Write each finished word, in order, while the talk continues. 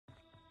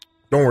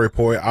Don't worry,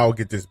 Poi. I'll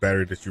get this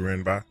battery that you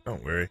ran by.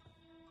 Don't worry.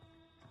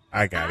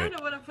 I got it. I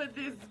don't want to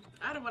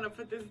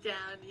put this down,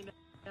 you know.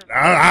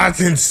 I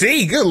can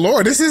see. Good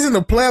lord, this isn't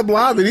a pleb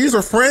lobby. These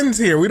are friends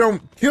here. We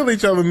don't kill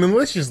each other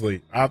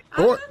maliciously. I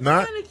thought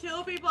not. I'm trying to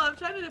kill people. I'm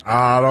trying to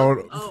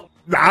defend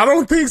I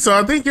don't think so.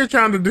 I think you're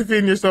trying to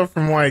defend yourself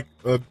from like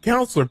a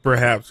counselor,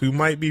 perhaps, who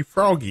might be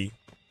froggy.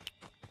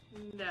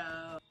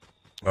 No.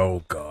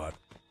 Oh God.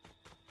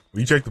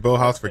 Will you check the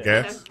boathouse for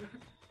gas?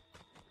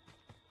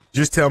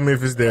 Just tell me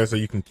if it's there so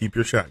you can keep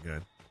your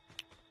shotgun.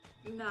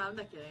 No, I'm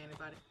not killing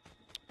anybody.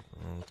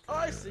 Okay. Oh,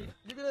 I see.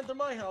 You can enter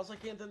my house. I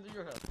can't enter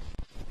your house.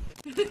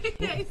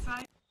 Yeah, it's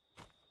fine.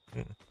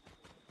 Well,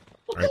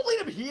 don't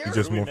leave him here. You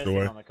just moved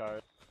away. On the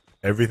car?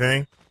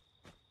 Everything?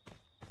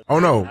 Oh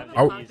no.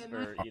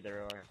 For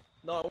either or.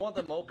 No, I want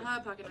them open.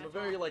 I'm a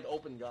very like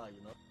open guy,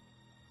 you know.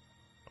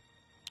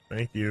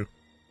 Thank you.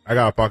 I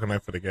got a pocket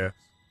knife for the gas.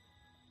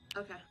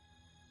 Okay.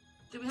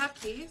 Do we have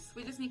keys?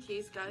 We just need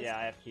keys, guys. Yeah,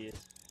 I have keys.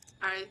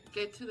 Alright,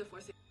 get to the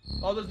 4-seat.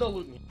 Oh, there's no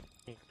loot in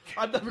here.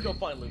 I'm never gonna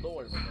find loot. Don't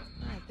worry about that.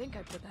 I think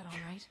I put that all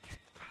right.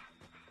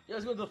 You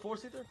guys going to the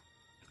 4-seater?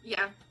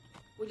 Yeah.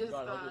 We just,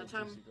 God, I'll do the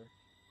 2-seater.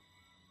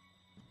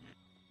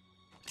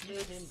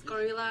 it's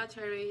Gorilla,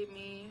 Terry,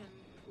 me, and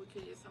we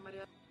could use somebody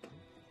else.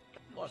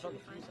 Oh, I found the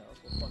fuse house.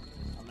 What the fuck is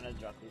this? I'm gonna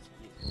drop these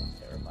keys because I'm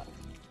terrified.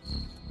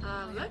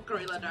 Let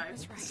Gorilla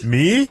drive.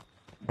 Me?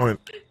 Oh,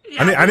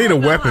 Yeah, I need a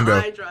weapon though.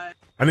 I drive.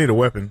 I need a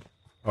weapon.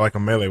 Like a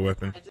melee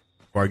weapon.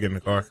 Before I get in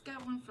the car. Just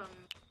got one from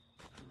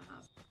the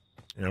house.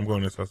 Yeah, I'm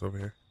going to this house over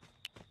here.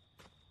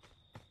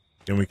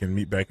 Then we can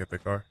meet back at the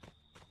car.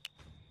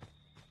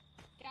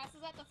 Gas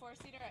is at the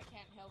 4-seater at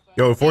Can't Hill.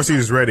 Yo, the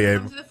 4-seater's ready, Ava.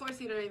 Come to the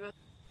 4-seater, Ava.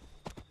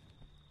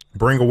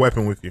 Bring a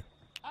weapon with you.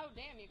 Oh,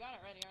 damn, you got it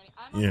ready already.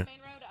 I'm on Yeah. the main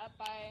road up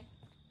by...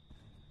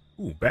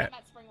 Ooh, bat. I'm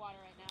at Springwater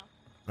right now.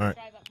 Alright.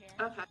 Drive up here.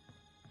 Okay.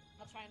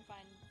 I'll try and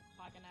find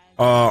pocket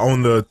knives.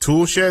 On the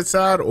tool shed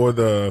side or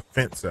the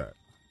fence side?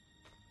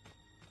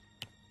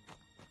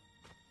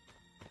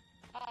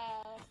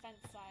 Fence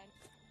side.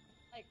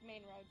 Like,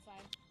 main road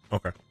side.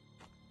 Okay.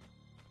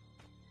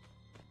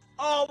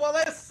 Oh, well,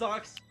 that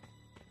sucks.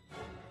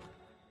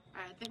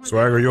 Alright, I think we're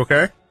Swag, are you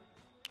okay?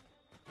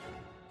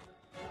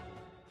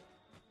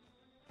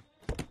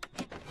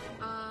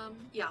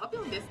 Yeah, I'll be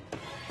on this.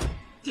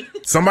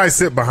 Somebody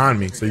sit behind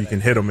me so you can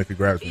hit him if he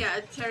grabs me. Yeah,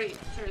 Terry's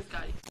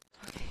got it.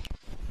 Okay,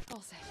 all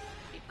set.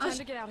 Time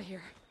to get out of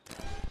here.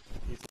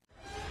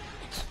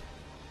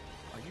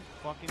 Are you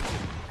fucking?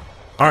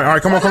 All right,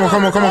 come on. What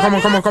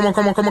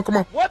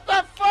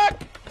the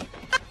fuck?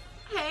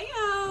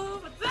 Hey-o,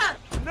 what's up?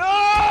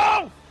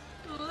 No!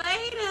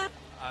 Later.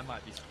 I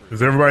might be screwed.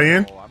 Is everybody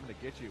in? Oh, I'm gonna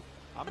get you.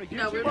 I'm gonna get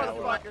No, you, we're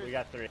motherfucker. We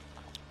got 3.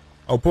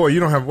 Oh, boy, you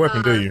don't have a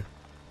weapon, do you?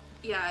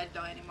 Yeah, I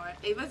don't anymore.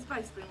 Ava's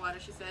by Springwater,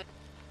 she said.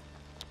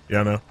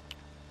 Yeah, I know.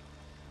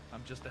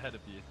 I'm just ahead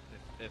of you.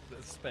 If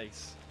there's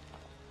space.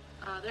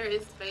 There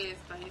is space,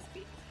 but he's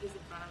in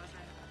front of us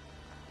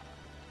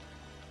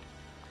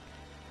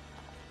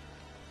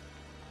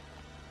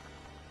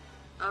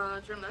right now.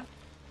 Turn left.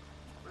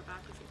 We're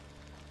back with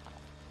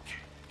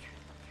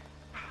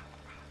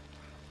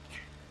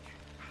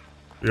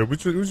you. Yeah, we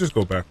just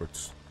go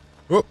backwards.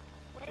 Oh.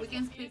 We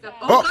can speak up.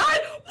 Oh,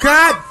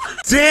 God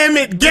damn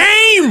it,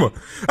 game!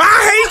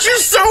 I hate you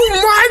so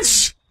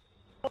much!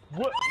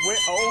 What? Wait,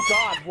 oh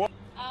god, what?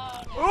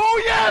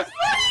 Oh yes!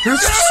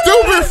 This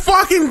stupid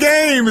fucking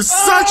game is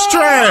such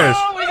trash!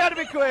 Oh, we gotta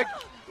be quick!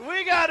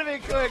 We gotta be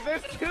quick!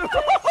 There's 2!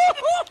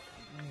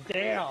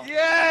 Damn!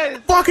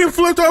 Yes! Fucking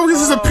flipped over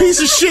because it's a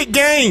piece of shit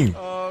game!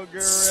 Oh,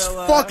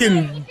 gorilla!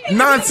 Fucking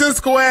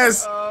nonsensical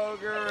ass,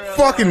 gorilla!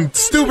 fucking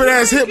stupid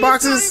ass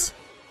hitboxes!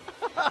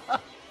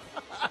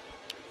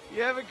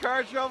 You having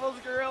car troubles,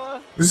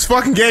 gorilla? This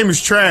fucking game is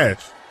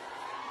trash.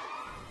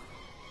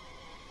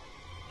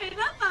 And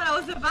I thought I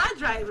was a bad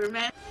driver,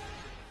 man.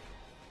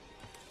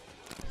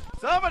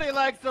 Somebody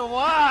likes to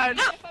watch!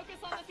 Focus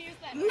on the fuse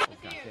then. The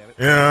fuse.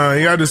 Yeah,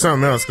 you gotta do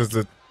something else because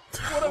the.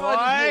 What have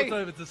I just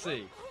walked over to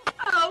see?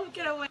 Oh,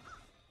 get away.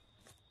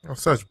 Oh,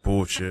 such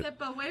bullshit. Step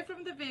away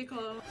from the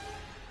vehicle.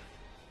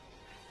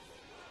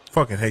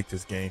 Fucking hate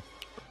this game.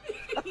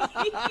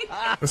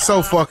 It's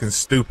so fucking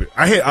stupid.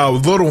 I hit a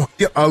little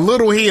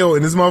hill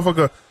and this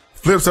motherfucker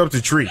flips up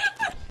the tree.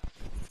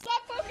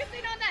 Stop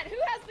focusing on that. Who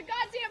has the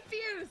goddamn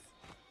fuse?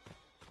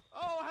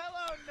 Oh,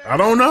 hello, nerd. I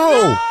don't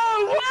know. No!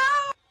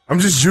 I'm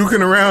just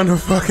juking around the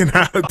fucking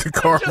out of the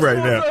car right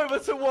now. over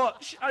to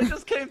watch. I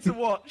just came to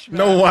watch. Man.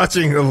 No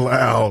watching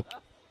allowed.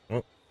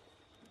 Well,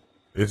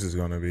 this is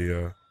gonna be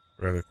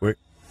rather quick.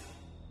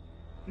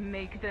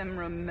 Make them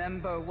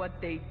remember what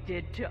they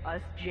did to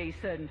us,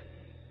 Jason.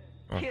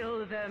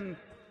 Kill them.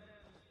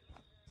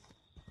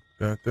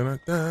 Dun, dun,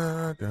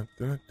 dun, dun,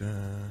 dun,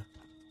 dun.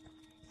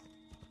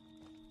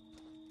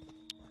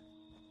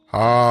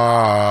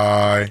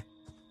 Hi.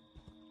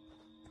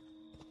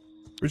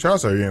 Which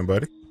house are you in,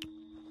 buddy?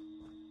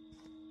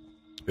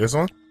 This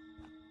one?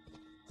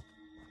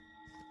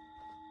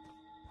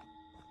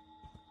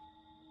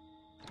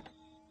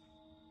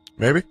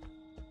 Maybe?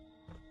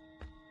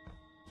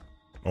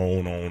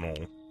 Oh, no.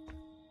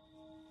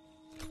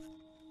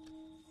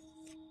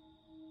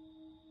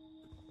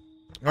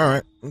 All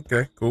right.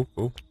 Okay. Cool.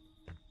 Cool.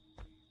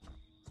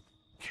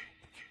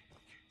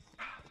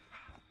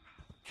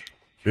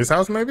 This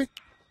house, maybe?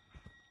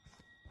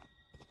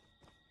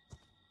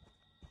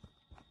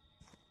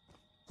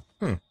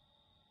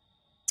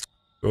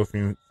 Go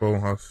from phone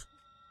house.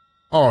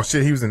 Oh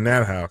shit, he was in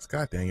that house.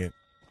 God dang it.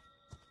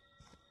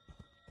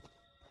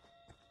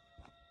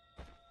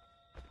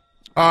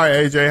 Hi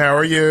AJ, how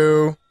are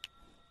you?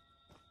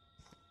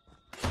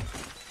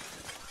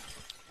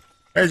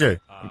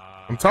 AJ,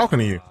 I'm talking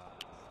to you.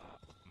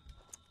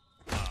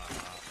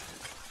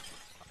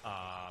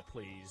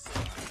 Please.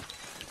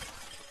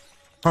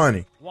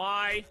 Honey.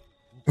 Why?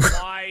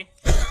 Why?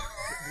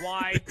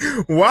 Why?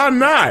 Why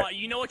not?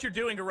 You know what you're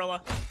doing,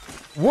 Gorilla.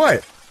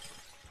 What?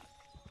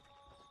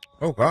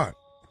 Oh God,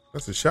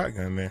 that's a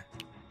shotgun there.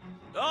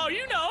 Oh,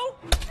 you know.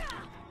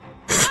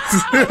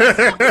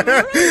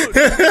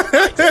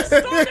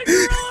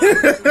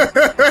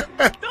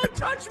 Don't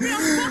touch me,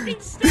 I'm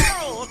fucking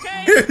sterile,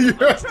 okay?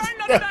 I'm trying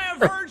not to die a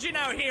virgin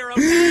out here,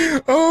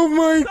 okay? Oh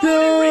my God. The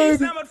only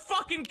reason God. I'm at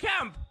fucking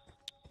camp.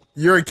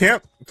 You're at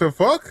camp to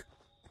fuck?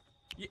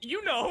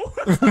 You know.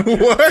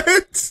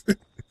 What?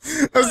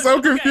 That's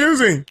so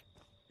confusing.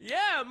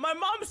 Yeah, my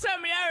mom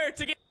sent me out here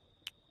to get.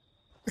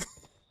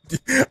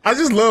 I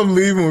just love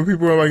leaving when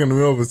people are like in the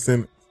middle of a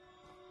sentence.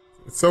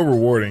 It's so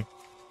rewarding.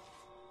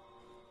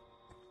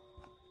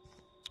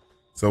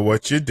 So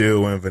what you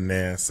doing,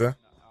 Vanessa?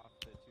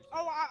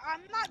 Oh,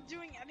 I'm not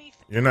doing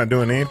anything. You're not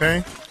doing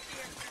anything?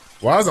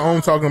 Why is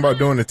Ohm talking about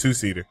doing a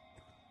two-seater?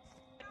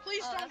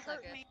 Please don't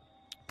hurt me.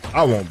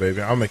 I won't,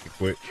 baby. I'll make it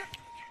quick.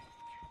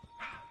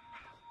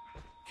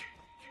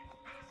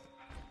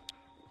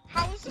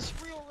 How is this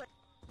real?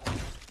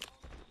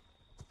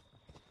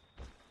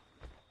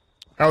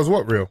 How's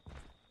what real?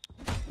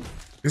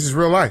 This is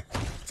real life.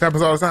 This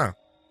happens all the time.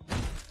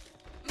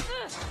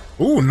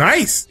 Ooh,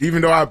 nice.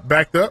 Even though I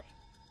backed up.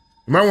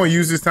 You might want to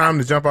use this time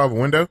to jump out of a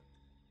window.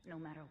 No,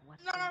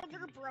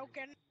 they're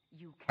broken.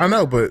 I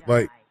know, but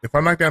like, if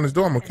I knock down this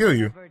door, I'm gonna kill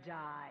you.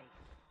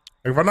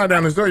 If I knock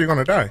down this door, you're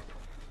gonna die.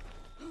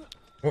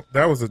 Well,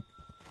 that was a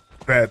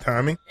bad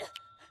timing.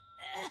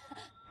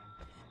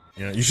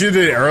 Yeah, you should have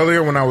did it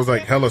earlier when I was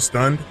like hella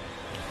stunned.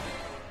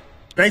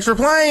 Thanks for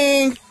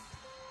playing.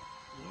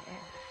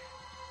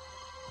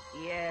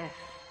 Yes.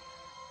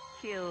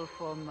 Kill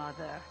for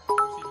mother.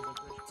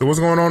 So what's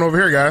going on over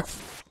here, guys?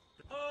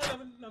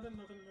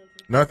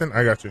 Nothing?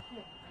 I got you.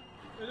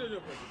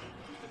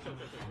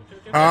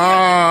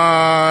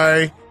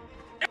 Hi.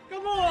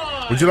 Come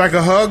on. Would you like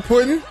a hug,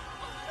 Puddin'?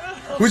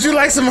 Would you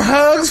like some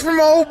hugs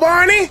from old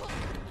Barney?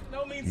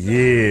 No means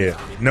Yeah.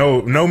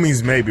 No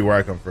means maybe where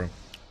I come from.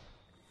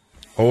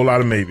 Whole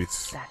lot of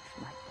maybes. That's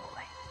my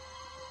boy.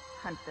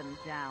 Hunt them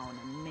down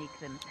and make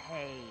them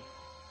pay.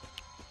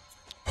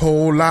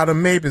 Whole lot of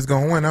maybes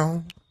going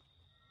on.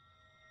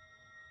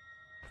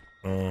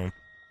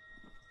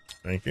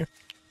 Thank you.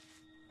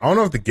 I don't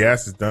know if the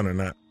gas is done or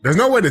not. There's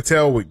no way to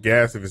tell with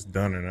gas if it's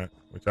done or not,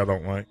 which I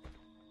don't like.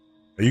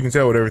 You can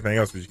tell with everything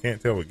else, but you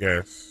can't tell with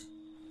gas.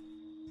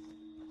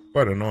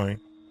 Quite annoying.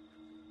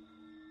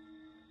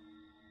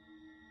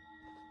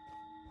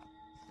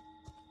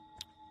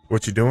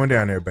 What you doing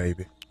down there,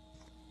 baby?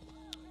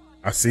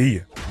 I see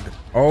you.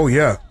 Oh,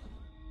 yeah.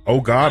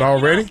 Oh, God,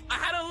 already? You know, I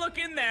had to look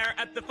in there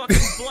at the fucking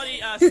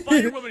bloody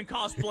Spider-Woman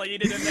cosplay you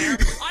did in there.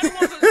 I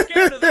wasn't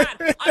scared of that.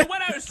 I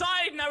went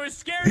outside and I was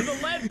scared of the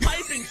lead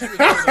piping she was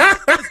doing.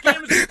 This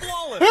game is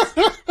flawless.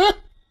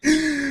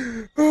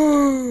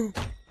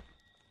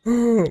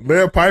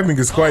 Lead piping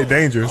is quite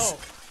dangerous.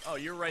 Oh,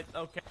 you're right.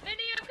 Okay. Minnie,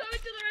 I'm coming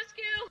to the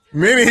rescue.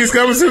 Minnie, he's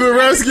coming to the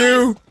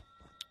rescue.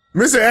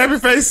 Mr.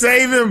 Happyface,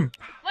 save him.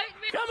 Wait,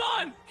 Minnie. Come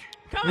on.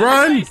 Come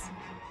Run. on.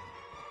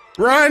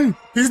 Run.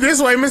 He's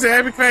this way, Mr.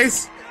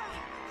 Happyface.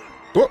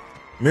 Whoop.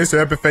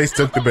 Mr. Happyface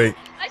took the bait.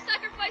 I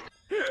sacrificed.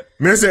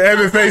 Mr.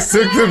 Happyface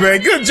took the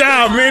bait. Good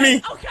job,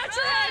 Minnie. Oh, catch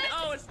your head.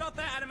 Oh, it's not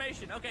that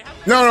animation. Okay.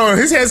 No,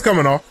 his head's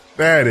coming off.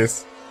 There it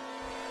is.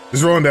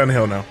 Just rolling down the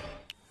hill now.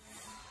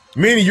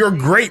 Minnie, you're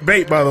great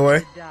bait, by the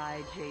way.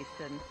 Die,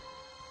 Jason.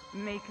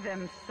 Make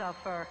them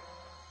suffer.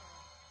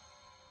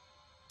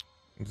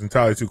 It's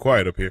entirely too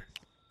quiet up here.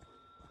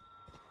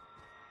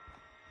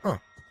 Huh.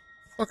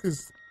 Fuck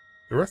is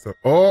the rest of...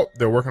 Oh,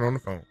 they're working on the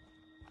phone.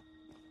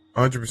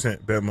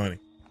 100% bet money.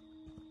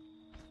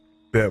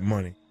 Bet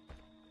money.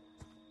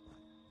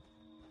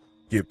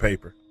 Get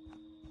paper.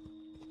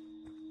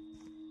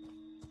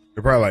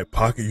 They're probably like,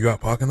 pocket, you got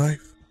a pocket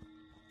knife?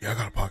 Yeah, I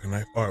got a pocket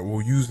knife. All right,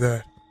 we'll use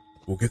that.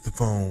 We'll get the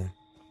phone.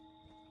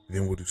 And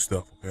then we'll do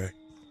stuff, okay?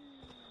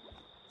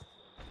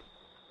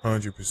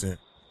 100%.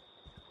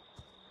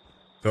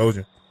 Told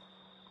you.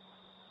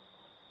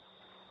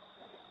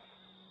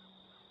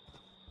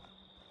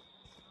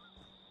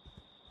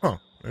 Huh,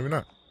 maybe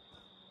not.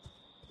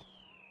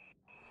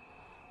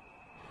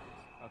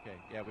 Okay,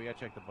 yeah, we gotta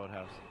check the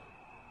boathouse.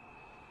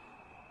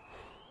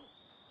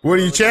 What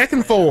are you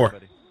checking for?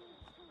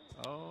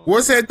 Oh.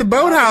 What's at the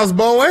boathouse,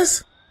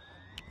 boys?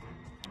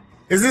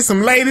 Is there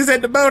some ladies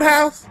at the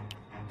boathouse?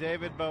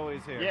 David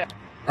Bowie's here. Yeah.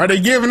 Are they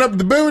giving up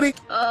the booty?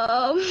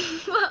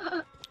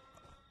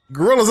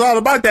 Gorilla's all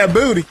about that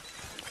booty.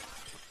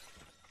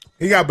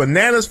 He got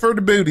bananas for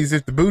the booties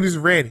if the booty's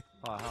ready.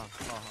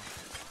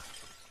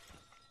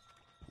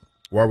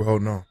 Why are we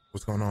holding on?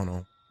 What's going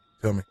on?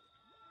 Tell me.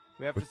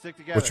 We have to stick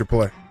together. What's your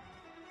play?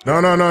 No.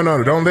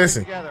 Don't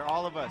listen. Together,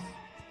 all of us.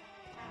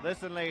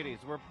 Listen, ladies.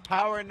 We're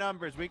power in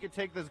numbers. We could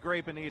take this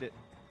grape and eat it.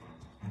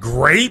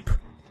 Grape?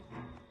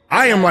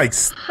 I am like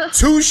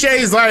 2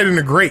 shades lighter than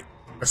a grape.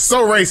 That's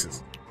so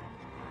racist.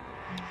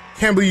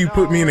 Can't believe you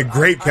put me in the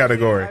grape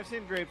category. I've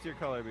seen grapes your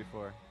color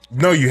before.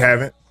 No, you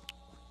haven't.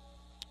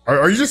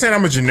 Are you just saying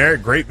I'm a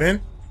generic grape then?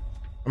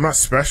 I'm not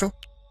special?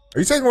 Are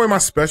you taking away my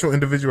special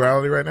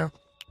individuality right now?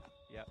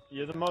 Yep.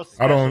 You're the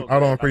most. I don't special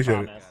grape, appreciate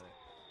it. promise.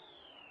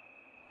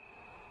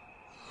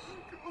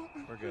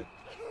 We're good.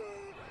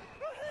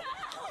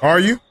 Are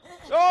you?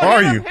 Oh,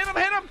 Are hit you? him!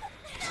 Hit him!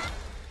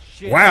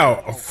 Shit.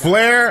 Wow, a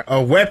flare,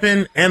 a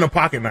weapon, and a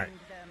pocket knife.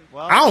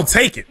 Well, I'll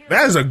take it.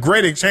 That is a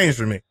great exchange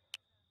for me.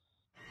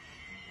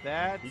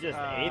 That, You just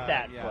ate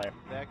that flare.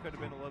 That could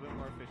have been a little bit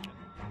more efficient.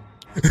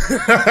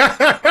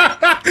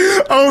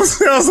 Oh,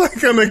 sounds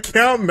like an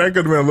accountant. That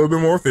could have been a little bit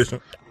more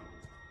efficient.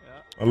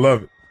 Yeah. I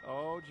love it.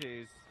 Oh,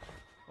 jeez.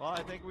 Well,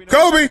 I think we know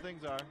Kobe! what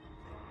things are.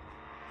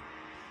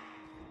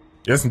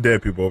 There's some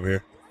dead people over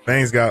here.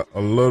 Things got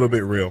a little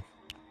bit real.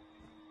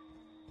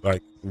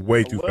 Like,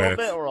 way too A fast.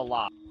 little bit or a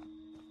lot?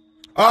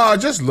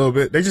 Just a little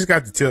bit. They just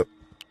got the tip.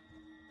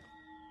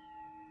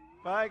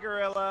 Bye,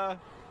 gorilla.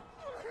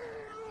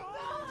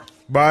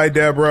 Bye,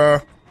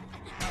 Deborah.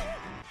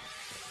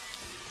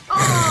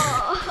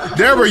 Oh.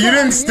 Deborah, you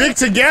didn't stick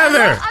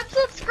together. I'm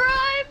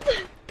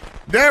subscribed.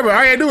 Deborah,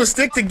 all you gotta do is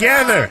stick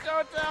together.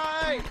 Don't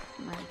die!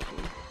 My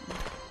Jason.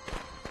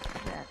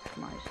 That's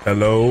my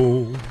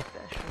Hello,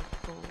 special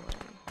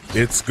boy.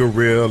 it's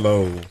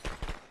Gorillo.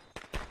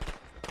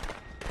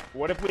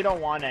 What if we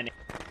don't want any?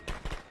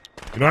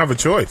 You don't have a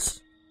choice.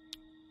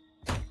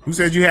 Who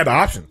said you had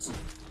options?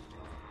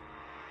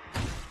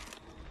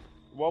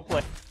 Well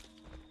played.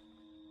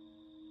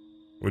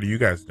 What are you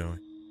guys doing?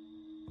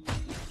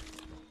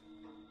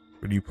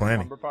 What are you planning?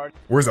 Lumber party.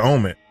 Where's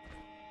Omen?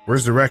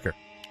 Where's the wrecker?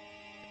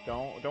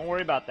 Don't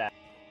worry about that.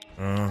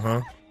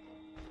 Uh-huh.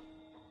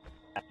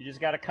 You just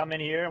gotta come in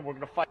here and we're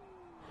gonna fight.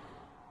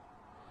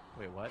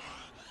 Wait, what?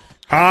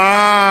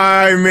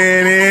 Hi,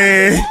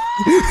 Minnie.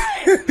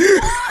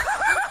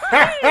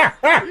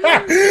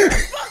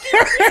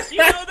 You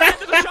know that?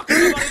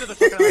 There's a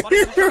shotgun on my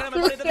body, there's a shotgun on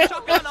my body, there's a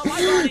shotgun on my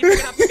body, there's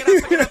a shotgun on my body. Pick it up, pick it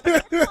up, pick it up,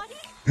 pick it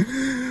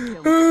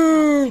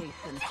up.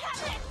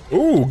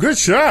 Ooh, good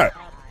shot.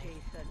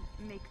 Jason,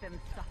 make them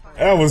suffer.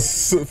 That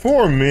was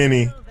poor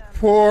Minnie.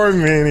 Poor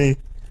Minnie.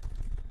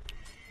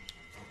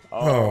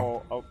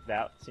 Oh,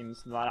 that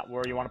seems not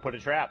where you want to put a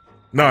trap.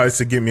 No, it's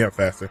to get me up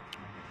faster.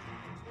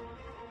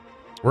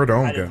 Where'd the I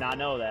Omen did go? not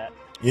know that.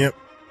 Yep.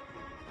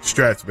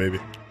 Strats, baby.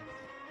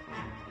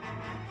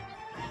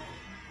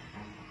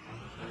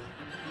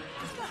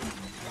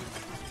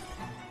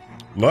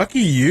 Lucky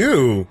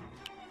you.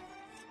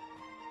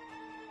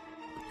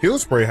 Hill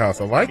spray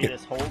house. I like Maybe it.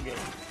 this whole game.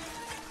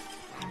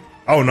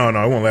 Oh, no, it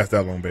won't last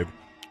that long, baby.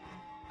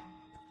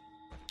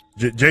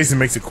 Jason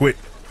makes it quick.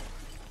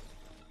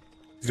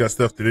 He's got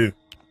stuff to do.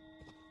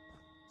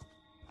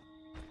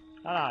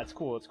 No, it's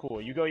cool. It's cool.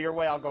 You go your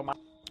way, I'll go my.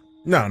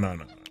 No.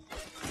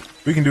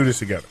 We can do this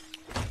together.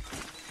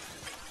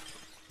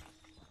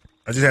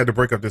 I just had to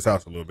break up this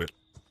house a little bit.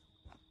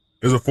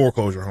 It was a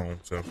foreclosure home,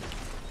 so.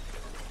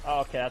 Oh,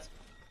 okay, that's.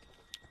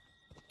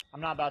 I'm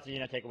not about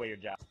to, take away your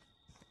job.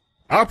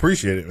 I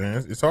appreciate it,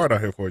 man. It's hard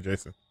out here for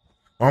Jason.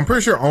 Well, I'm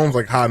pretty sure Ohm's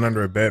like hiding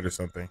under a bed or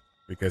something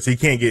because he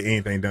can't get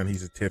anything done.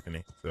 He's a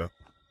Tiffany, so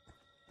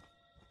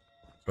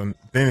then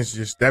it's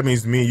just that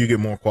means me and you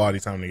get more quality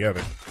time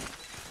together.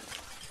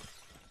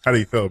 How do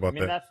you feel about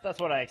that?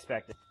 That's what I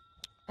expected.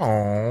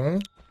 Aw,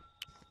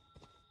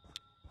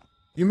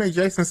 you make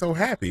Jason so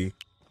happy.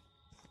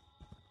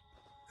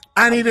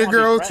 I need a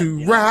girl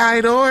to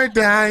ride or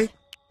die.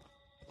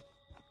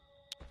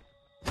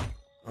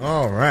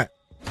 All right.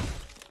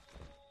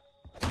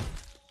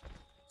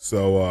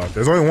 So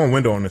there's only one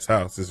window in this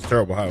house. It's a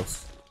terrible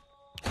house.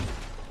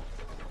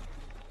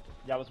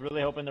 Yeah, I was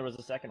really hoping there was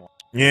a second one.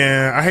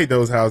 Yeah, I hate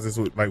those houses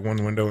with like one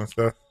window and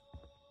stuff.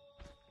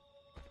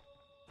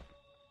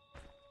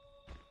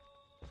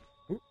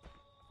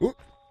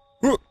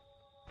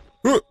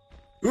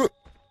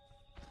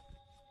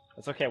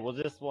 It's okay.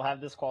 We'll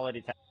have this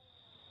quality time.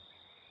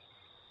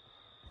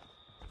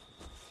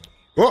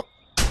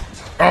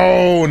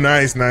 Oh,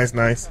 nice. Hurt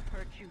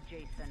you,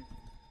 Jason.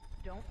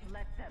 Don't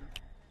let them.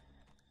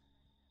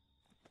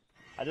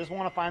 I just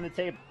want to find the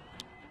table.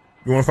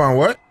 You want to find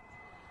what?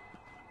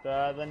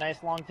 The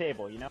nice long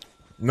table,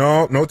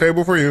 No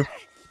table for you.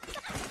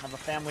 Have a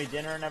family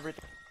dinner and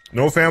everything.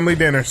 No family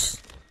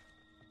dinners.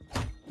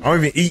 I don't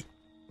even eat.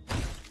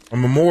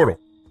 I'm immortal.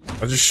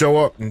 I just show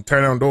up and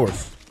turn down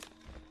doors.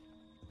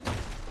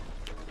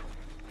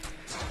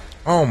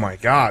 Oh my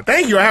God.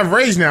 Thank you. I have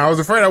rage now. I was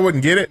afraid I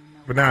wouldn't get it,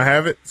 but now I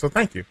have it. So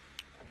thank you.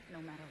 No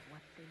matter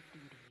what they do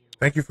to you.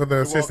 Thank you for the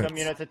You're assistance.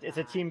 welcome. It's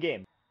a team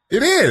game.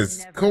 It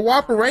is.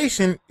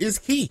 Cooperation is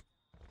key.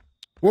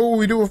 What would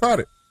we do without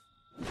it?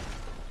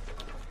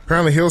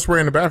 Apparently, he'll spray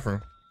in the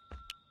bathroom.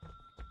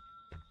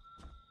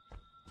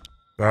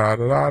 Da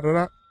da da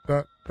da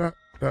da da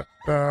da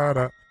da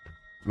da.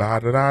 La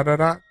da da da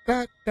da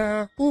da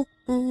da. Ooh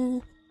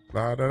ooh.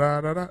 La da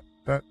da da da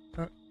da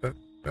da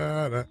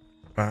da da.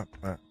 Ba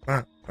ba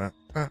ba ba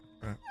ba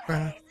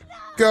ba.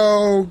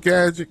 Go,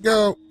 gadget,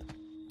 go.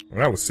 Well,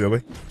 that was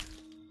silly.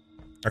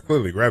 I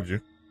clearly grabbed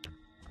you.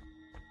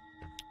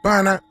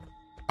 Why not?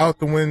 Out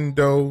the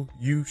window,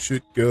 you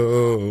should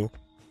go.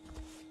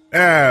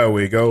 There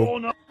we go. Oh,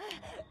 no.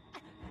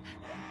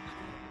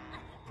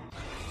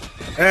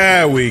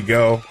 There we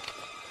go.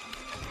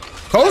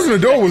 Closing the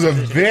door was a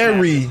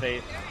very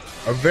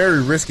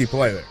risky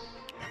play there.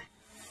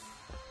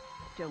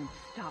 Don't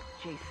stop,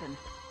 Jason.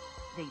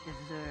 They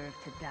deserve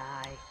to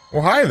die.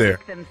 Well, hi there.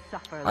 Make them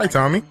suffer Hi, like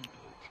Tommy. we did.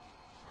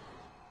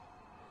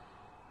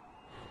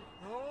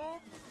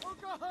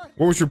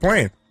 What was your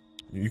plan?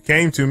 You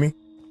came to me.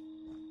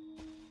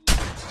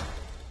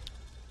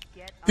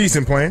 Get up,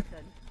 Decent plan.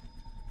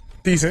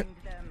 Jason. Decent.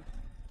 Find them.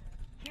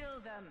 Kill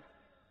them.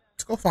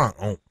 Let's go find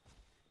Om.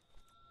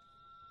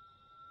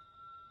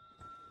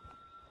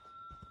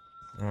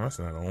 Oh, that's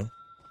not Om.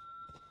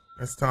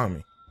 That's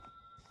Tommy.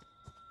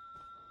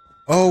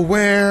 Oh,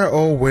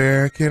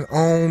 where can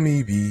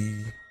Omi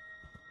be?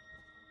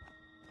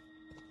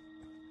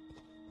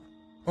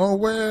 Oh,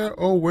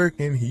 where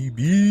can he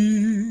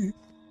be?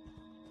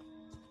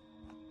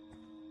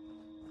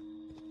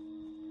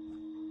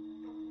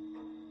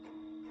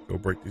 Go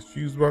break this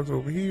fuse box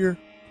over here.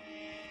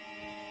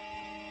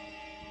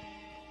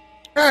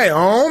 Hey,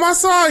 Om, I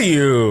saw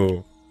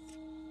you.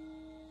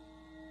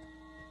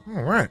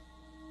 All right.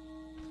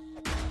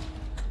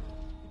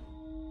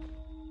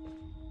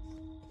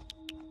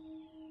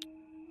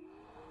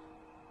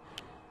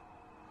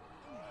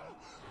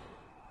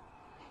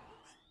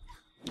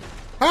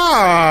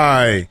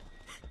 Hi.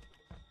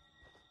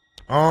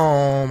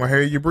 I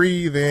hear you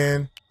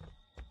breathing.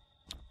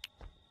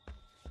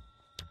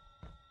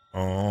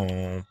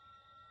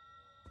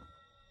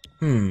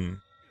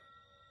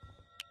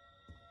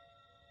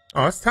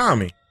 Oh, it's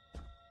Tommy.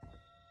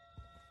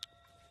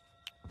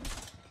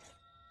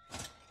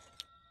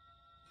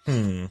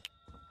 I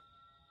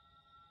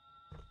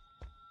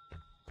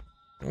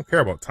don't care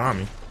about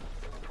Tommy.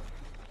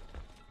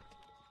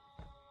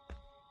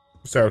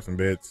 Let's start with some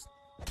beds.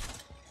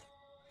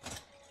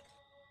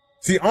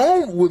 See,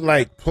 Om would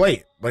like play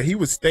it, like he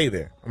would stay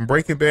there. I'm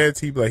breaking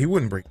beds. He'd be like, he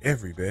wouldn't break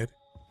every bed.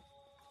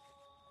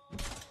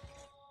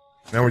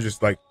 Now we're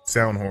just like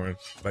sound horn,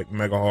 like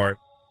mega hard.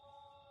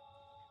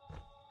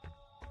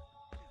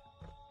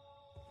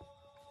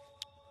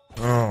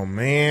 Oh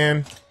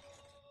man,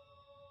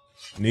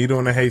 needle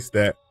in a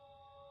haystack.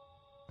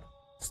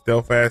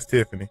 Stealth ass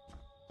Tiffany.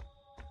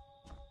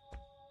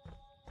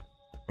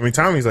 I mean,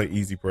 Tommy's like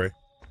easy prey.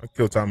 I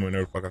kill Tommy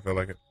whenever the fuck I feel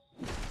like it.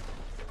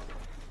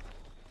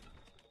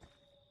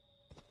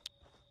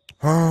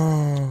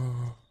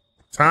 Oh,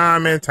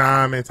 Tommy.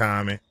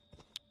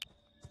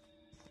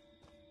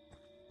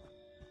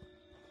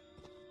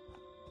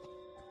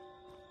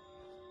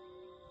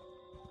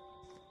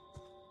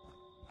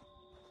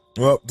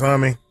 Well,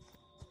 Tommy,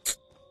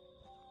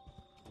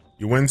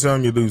 you win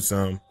some, you lose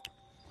some.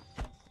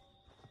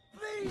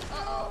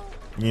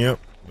 Yep,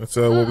 that's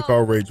what we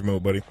call rage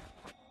mode, buddy.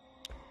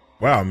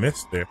 Wow, I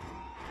missed there.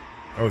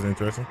 That was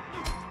interesting.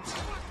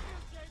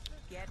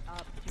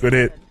 Good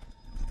hit.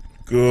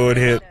 Good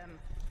hit.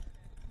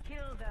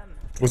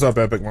 What's up,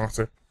 Epic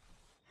Monster?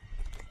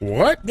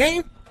 What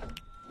game?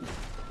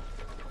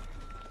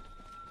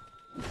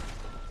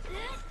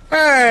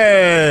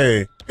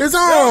 Hey, it's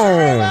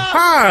on.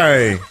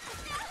 Hi.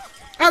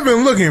 I've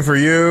been looking for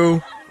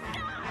you.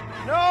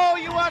 No,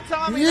 you want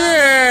Tommy?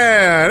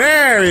 Yeah,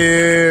 there he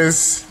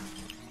is.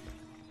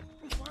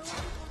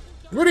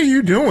 What are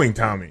you doing,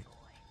 Tommy?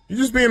 You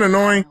just being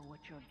annoying. Know what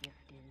your gift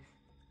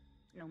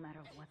is, no matter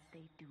what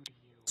they do to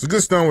you. It's a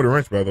good stone with a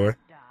wrench, by the way.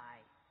 Die.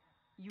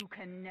 You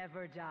can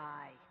never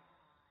die.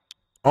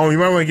 Oh, you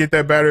might want to get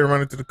that battery and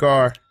run it to the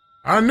car.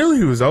 I knew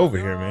he was over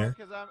here, man.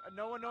 Because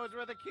no one knows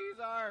where the keys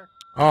are.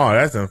 Oh,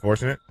 that's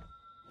unfortunate.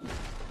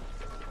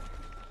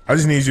 I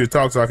just need you to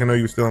talk so I can know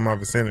you're still in my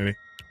vicinity.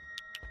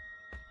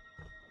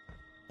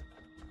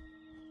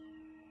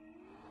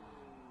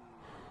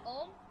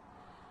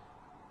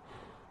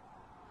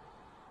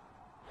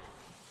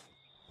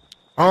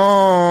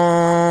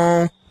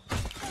 Oh.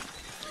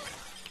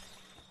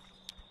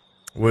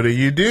 What are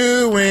you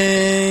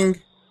doing?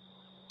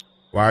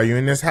 Why are you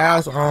in this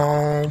house,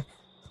 Om?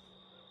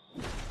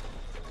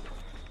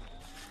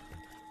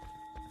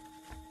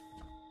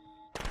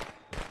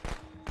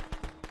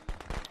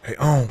 Hey,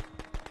 Om.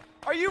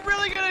 Are you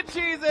really gonna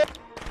cheese it?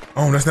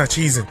 Om, that's not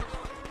cheesing.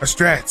 That's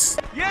strats.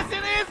 Yes,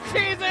 it is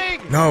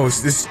cheesing. No,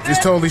 it's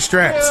totally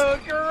strats.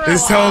 Gorilla.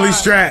 It's totally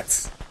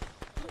strats.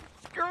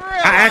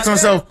 Gorilla. I asked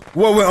myself,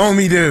 what would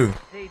Omi do?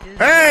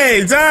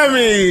 Hey,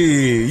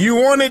 Tommy! You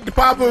wanted to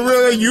pop a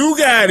gorilla, you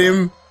got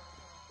him.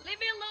 Leave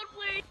me alone,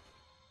 please.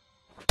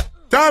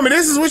 Tommy,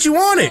 this is what you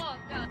wanted. Oh,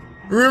 God.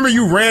 Remember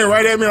you ran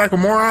right at me like a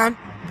moron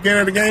at the beginning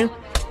of the game?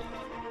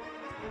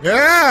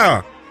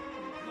 Yeah.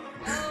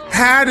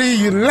 How do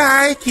you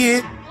like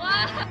it,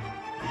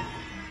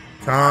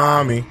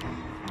 Tommy?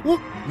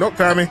 Whoop. Nope,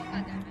 Tommy.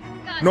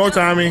 No,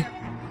 Tommy.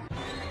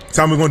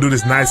 Tommy, we're gonna do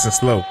this nice and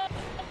slow.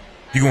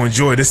 You're gonna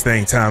enjoy this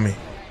thing, Tommy.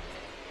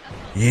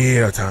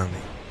 Yeah, Tommy.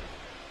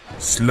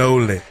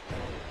 Slowly.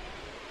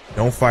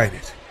 Don't fight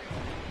it.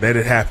 Let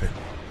it happen.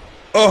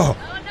 Oh!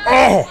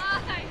 Oh!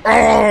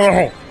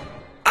 Oh!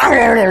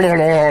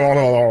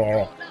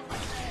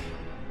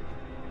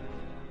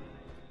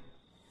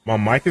 My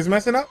mic is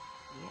messing up?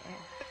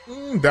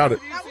 Doubt it.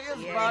 Did you see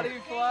his body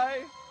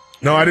fly?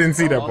 No, I didn't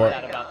see that All part.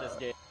 that about this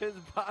game. His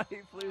body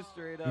flew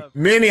straight up.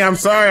 Minnie, I'm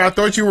sorry. I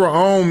thought you were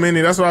on,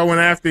 Minnie. That's why I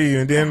went after you.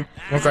 And then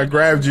once I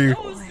grabbed you,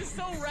 That was just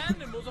so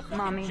random. It was a fucking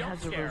Mommy jump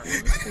has a scare.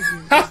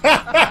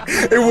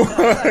 it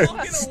was.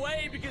 Walking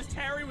away because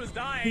Terry was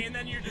dying, and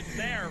then you're just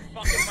there,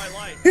 fucking my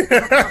life.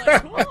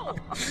 Like, cool.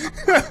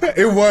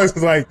 It was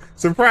like,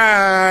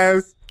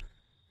 surprise.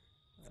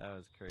 That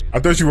was crazy. I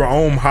thought you were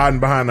home hiding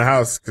behind the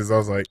house because I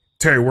was like,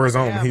 Terry, where's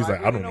home? Yeah, And he's but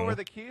like, we I didn't don't know. where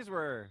the keys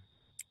were.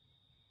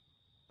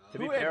 To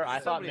be Who had- fair, I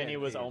thought somebody had Minnie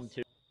was keys. home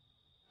too.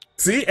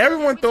 See,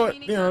 everyone thought,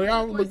 you know,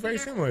 y'all look very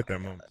similar at that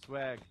moment.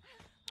 Swag.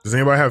 Does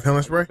anybody have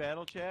healing spray?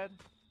 Battle, Chad?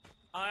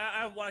 I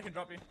have one I can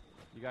drop you.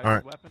 You got All a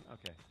right. weapon?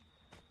 Okay.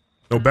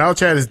 No, Battle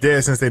Chat is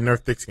dead since they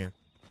nerfed thick skin.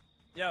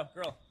 Yo,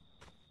 girl.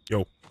 Yo.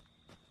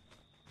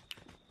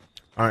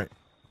 All right.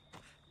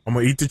 I'm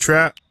gonna eat the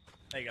trap.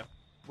 There you go.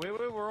 Wait,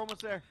 we're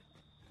almost there.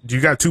 Do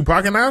you got 2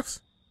 pocket knives?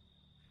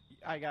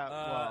 I got,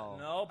 well...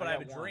 No, but I have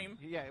got a one. dream.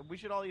 Yeah, we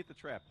should all eat the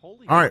trap.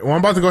 Holy... All right. Well, I'm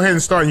about to go ahead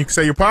and start, and you can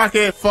say your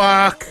pocket.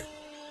 Fuck.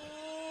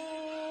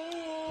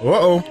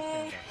 Uh-oh.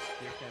 Stand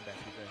back.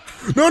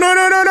 He's there. No, no,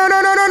 no, no, no,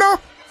 no, no, no, no.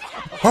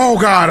 Oh,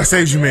 God, I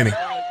saved you, Minnie.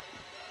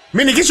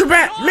 Minnie, get your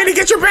bat. Minnie,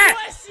 get your bat.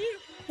 Bless you.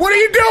 What are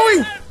you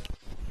doing?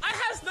 I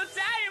has the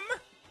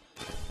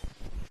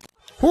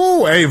time.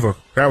 Ooh, Ava.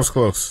 That was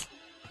close.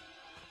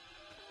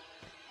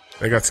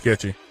 They got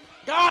sketchy.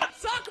 God,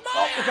 suck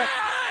my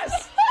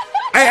ass.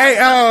 Hey,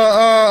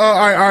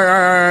 all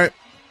right.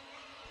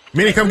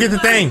 Minnie, come get the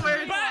thing.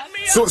 Bat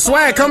me So, up.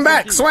 Swag, come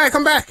back. Swag,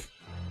 come back.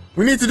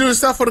 We need to do the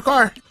stuff for the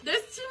car.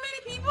 There's too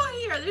many people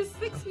here. There's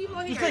 6 people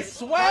here.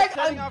 Start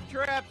setting off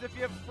traps if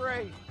you have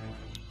spray.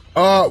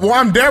 Well,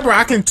 I'm Deborah.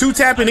 I can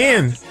 2-tap it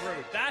in.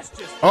 That's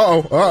just.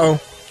 Uh-oh.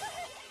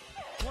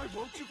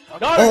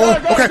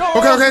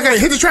 Okay.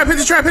 Hit the trap.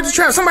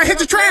 Somebody hit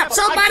the trap.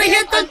 Somebody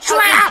hit the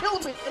trap.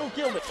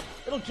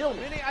 It'll kill me.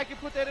 Minnie, I can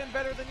put that in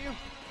better than you.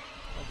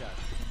 Oh, God.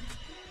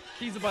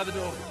 Keys are by the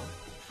door.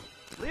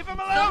 Leave him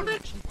alone!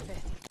 There's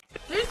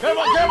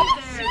Careful! people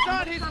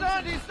He's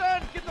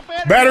done! Get the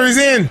battery! Battery's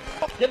in.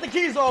 Get the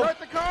keys off. Start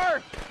the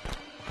car!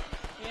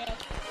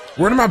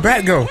 Where did my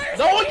bat go?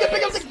 No one can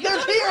pick up the.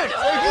 They're here.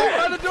 They're here.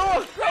 By the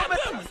door!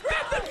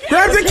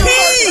 Grab the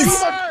keys.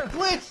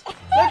 Glitch.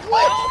 They're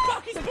glitched.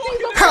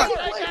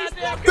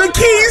 The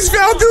keys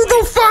fell through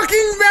the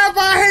fucking map. I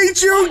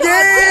hate you,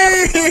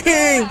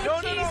 gang. No.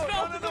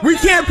 We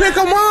can't pick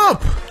them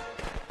up.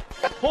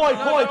 Point.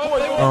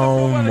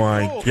 Oh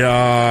my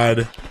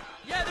God.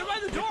 Yeah, they're by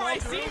the door. I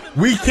see them.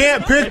 We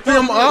can't pick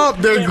them up.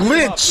 They're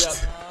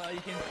glitched. You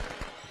can.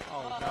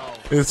 Oh, no.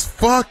 It's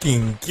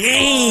fucking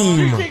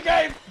game.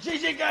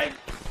 GG game.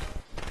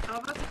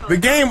 The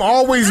game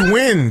always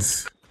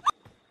wins.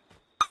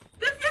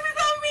 This is so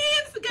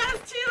mean. Guys,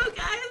 chill,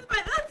 guys.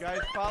 But let's Guys,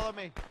 follow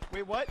me.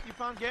 Wait, what? You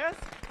found gas?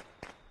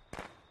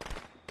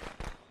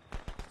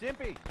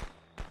 Stimpy!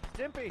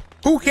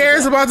 Who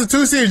cares about the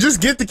 2-seater?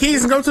 Just get the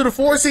keys and go to the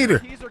 4-seater.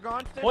 Keys are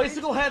gone, Stimpy?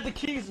 Poisicle had the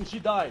keys and she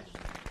died.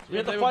 We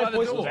had They to were by find the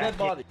Poisicle's door. dead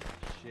body.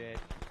 Shit.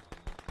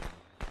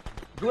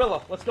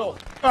 Gorilla, let's go.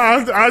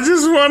 I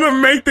just want to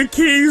make the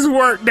keys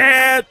work,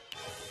 Dad.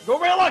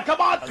 Gorilla,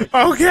 come on!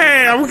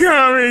 Okay, I'm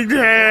coming,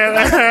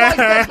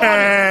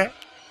 Dad.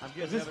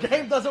 This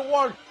game doesn't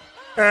work.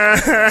 You're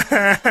saying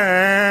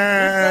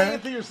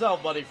it to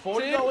yourself, buddy.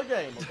 $40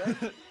 game, okay?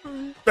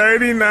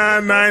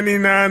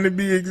 $39.99 to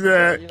be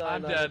exact.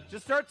 I'm dead.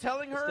 Just start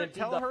telling her,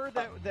 tell her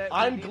that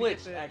I'm we need to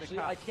glitched, get the actually.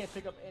 cops. I can't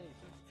pick up anything.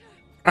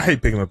 I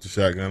hate picking up the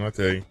shotgun, I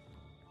tell you.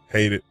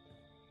 Hate it.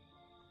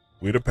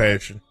 With a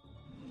passion.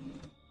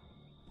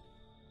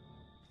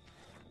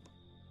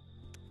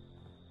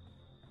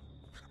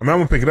 I mean, I'm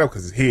gonna pick it up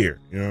because it's here.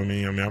 You know what I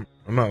mean? I mean,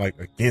 I'm not like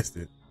against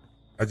it.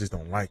 I just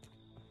don't like it.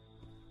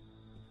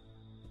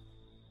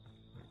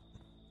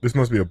 This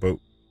must be a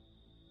boat.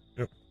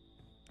 Yep.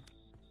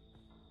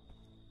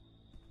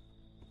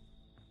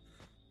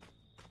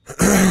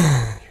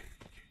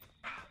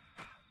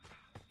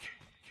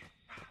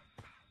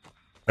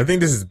 I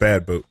think this is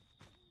bad boat.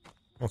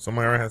 Oh,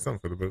 somebody already had something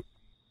for the boat.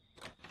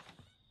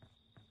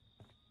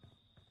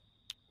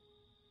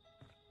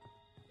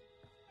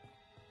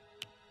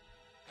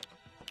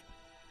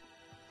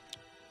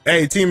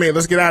 Hey, teammate,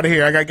 let's get out of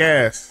here. I got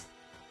gas.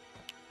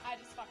 I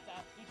just fucked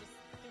up. You just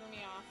threw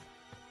me off.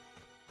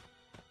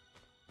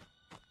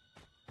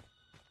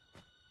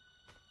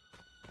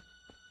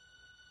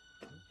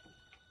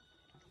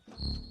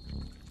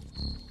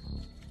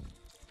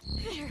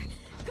 There.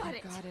 Got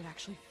it. God, it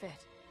actually fit.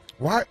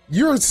 Why?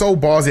 You're so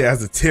ballsy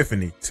as a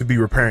Tiffany to be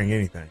repairing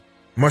anything.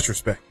 Much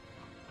respect.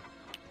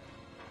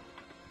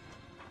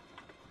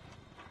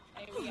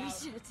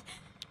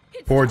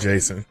 Poor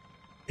Jason.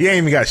 He ain't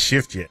even got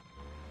shift yet.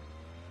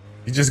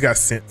 He just got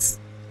sense.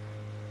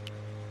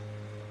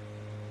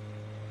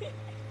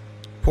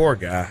 Poor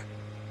guy.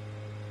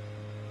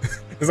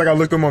 It's like I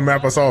looked on my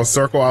map, I saw a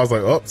circle, I was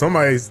like, oh,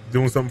 somebody's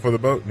doing something for the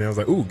boat. And I was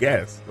like, ooh,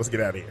 gas. Let's get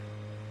out of here.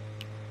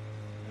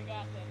 We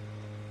got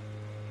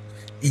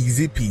this.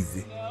 Easy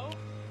peasy. No.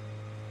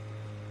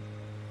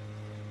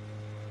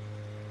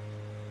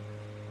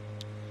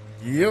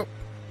 Yep.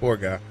 Poor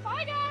guy.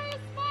 Bye, guys.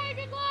 Bye.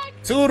 Good luck.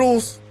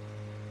 Toodles.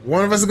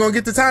 One of us is gonna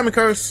get the timing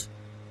curse.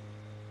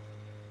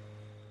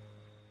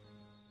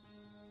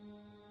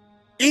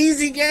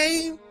 Easy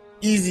game,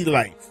 easy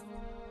life.